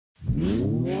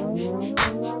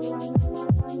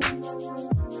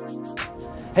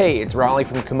Hey, it's Raleigh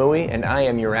from KAMUI, and I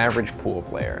am your average pool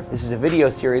player. This is a video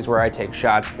series where I take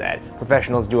shots that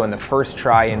professionals do on the first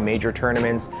try in major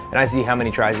tournaments, and I see how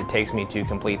many tries it takes me to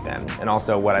complete them, and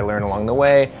also what I learn along the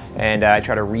way, and I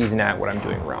try to reason out what I'm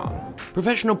doing wrong.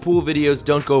 Professional pool videos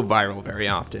don't go viral very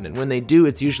often, and when they do,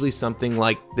 it's usually something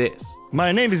like this.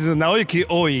 My name is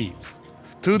Naoki Oi.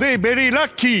 Today very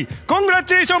lucky.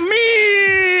 Congratulations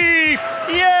me!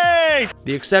 Yay!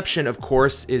 The exception, of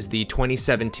course, is the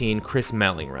 2017 Chris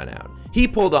Melling Runout. He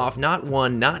pulled off not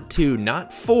one, not two,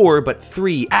 not four, but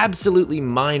three absolutely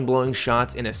mind-blowing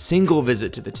shots in a single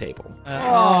visit to the table.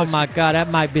 Oh my god, that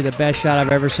might be the best shot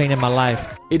I've ever seen in my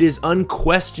life. It is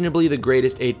unquestionably the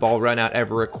greatest 8-ball runout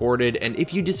ever recorded, and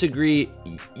if you disagree,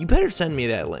 you better send me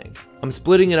that link. I'm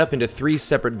splitting it up into 3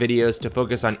 separate videos to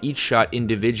focus on each shot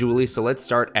individually, so let's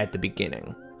start at the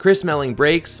beginning. Chris Melling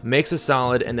breaks, makes a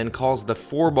solid, and then calls the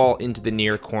 4-ball into the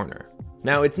near corner.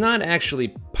 Now, it's not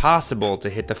actually possible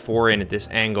to hit the 4 in at this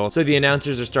angle, so the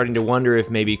announcers are starting to wonder if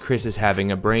maybe Chris is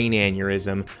having a brain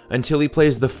aneurysm, until he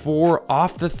plays the 4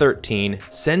 off the 13,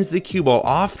 sends the cue ball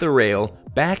off the rail,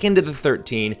 back into the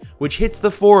 13, which hits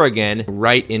the 4 again,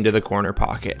 right into the corner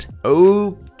pocket.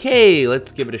 Okay,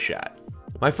 let's give it a shot.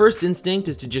 My first instinct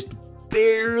is to just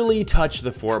barely touch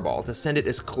the 4 ball to send it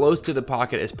as close to the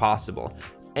pocket as possible,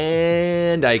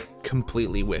 and I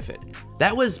completely whiff it.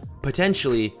 That was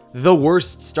potentially the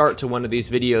worst start to one of these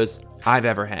videos I've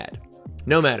ever had.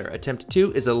 No matter, attempt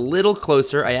 2 is a little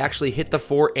closer. I actually hit the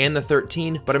 4 and the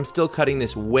 13, but I'm still cutting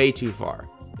this way too far.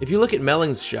 If you look at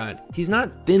Melling's shot, he's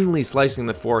not thinly slicing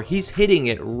the 4, he's hitting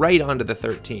it right onto the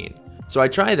 13. So I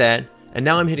try that, and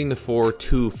now I'm hitting the 4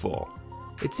 too full.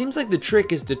 It seems like the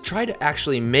trick is to try to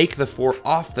actually make the 4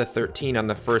 off the 13 on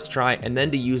the first try, and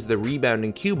then to use the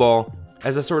rebounding cue ball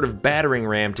as a sort of battering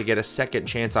ram to get a second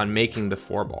chance on making the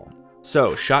 4 ball.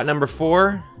 So, shot number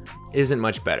 4 isn't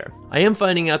much better. I am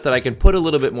finding out that I can put a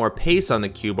little bit more pace on the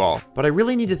cue ball, but I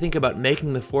really need to think about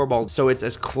making the 4 ball so it's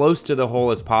as close to the hole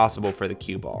as possible for the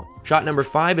cue ball. Shot number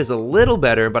 5 is a little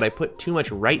better, but I put too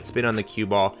much right spin on the cue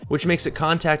ball, which makes it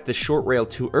contact the short rail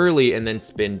too early and then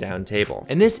spin down table.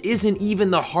 And this isn't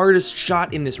even the hardest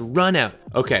shot in this runout.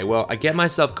 Okay, well, I get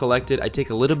myself collected, I take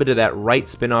a little bit of that right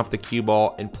spin off the cue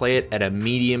ball and play it at a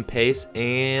medium pace,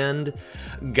 and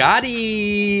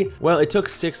gotti! Well, it took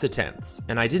 6 attempts,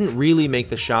 and I didn't really make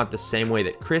the shot the same way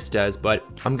that Chris does, but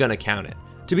I'm gonna count it.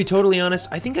 To be totally honest,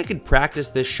 I think I could practice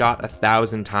this shot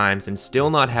 1,000 times and still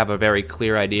not have a very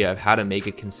clear idea of how to make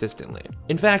it consistently.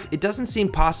 In fact, it doesn't seem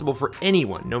possible for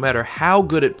anyone, no matter how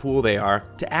good at pool they are,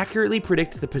 to accurately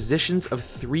predict the positions of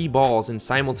 3 balls in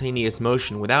simultaneous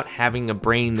motion without having a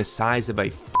brain the size of a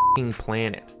f***ing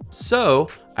planet. So,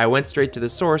 I went straight to the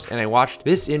source and I watched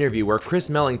this interview where Chris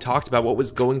Melling talked about what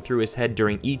was going through his head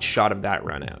during each shot of that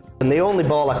runout. And the only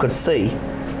ball I could see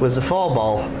was the 4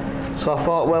 ball, so I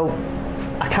thought, well,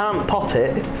 I can't pot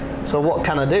it, so what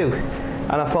can I do?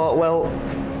 And I thought, well,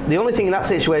 the only thing in that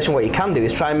situation what you can do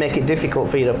is try and make it difficult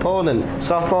for your opponent.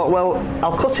 So I thought, well,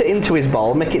 I'll cut it into his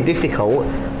ball, make it difficult,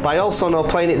 but I also know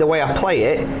playing it the way I play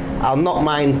it, I'll knock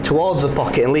mine towards the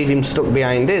pocket and leave him stuck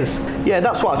behind his. Yeah,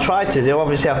 that's what I tried to do.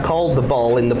 Obviously I've called the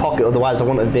ball in the pocket, otherwise I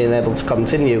wouldn't have been able to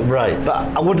continue. Right.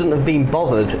 But I wouldn't have been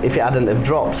bothered if it hadn't have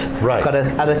dropped. Right.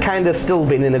 I'd have kind of still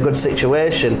been in a good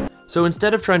situation. So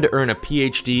instead of trying to earn a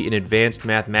PhD in advanced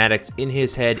mathematics in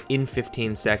his head in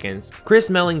 15 seconds, Chris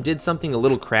Melling did something a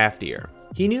little craftier.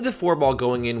 He knew the 4 ball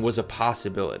going in was a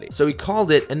possibility, so he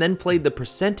called it and then played the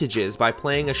percentages by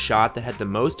playing a shot that had the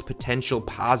most potential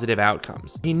positive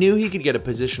outcomes. He knew he could get a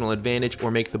positional advantage or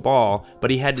make the ball,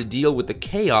 but he had to deal with the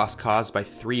chaos caused by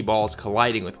 3 balls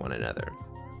colliding with one another.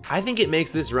 I think it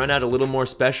makes this runout a little more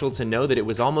special to know that it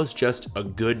was almost just a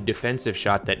good defensive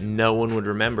shot that no one would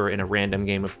remember in a random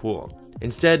game of pool.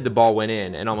 Instead, the ball went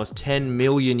in, and almost 10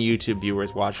 million YouTube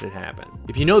viewers watched it happen.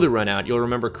 If you know the runout, you'll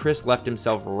remember Chris left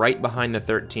himself right behind the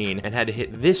 13 and had to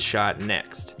hit this shot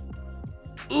next.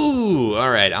 Ooh,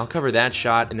 alright, I'll cover that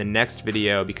shot in the next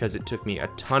video because it took me a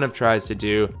ton of tries to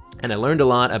do, and I learned a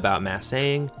lot about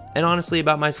massaging, and honestly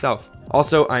about myself.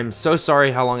 Also, I'm so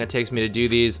sorry how long it takes me to do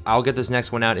these. I'll get this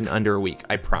next one out in under a week,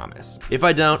 I promise. If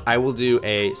I don't, I will do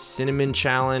a cinnamon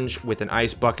challenge with an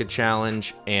ice bucket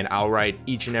challenge, and I'll write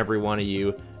each and every one of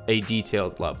you a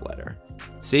detailed love letter.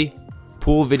 See?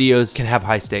 Pool videos can have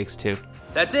high stakes too.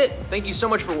 That's it. Thank you so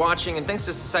much for watching, and thanks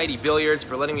to Society Billiards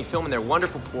for letting me film in their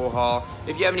wonderful pool hall.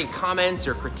 If you have any comments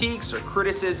or critiques or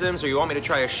criticisms, or you want me to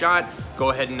try a shot, go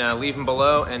ahead and leave them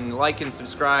below, and like and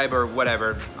subscribe or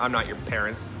whatever. I'm not your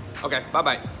parents. Okay,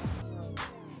 bye-bye.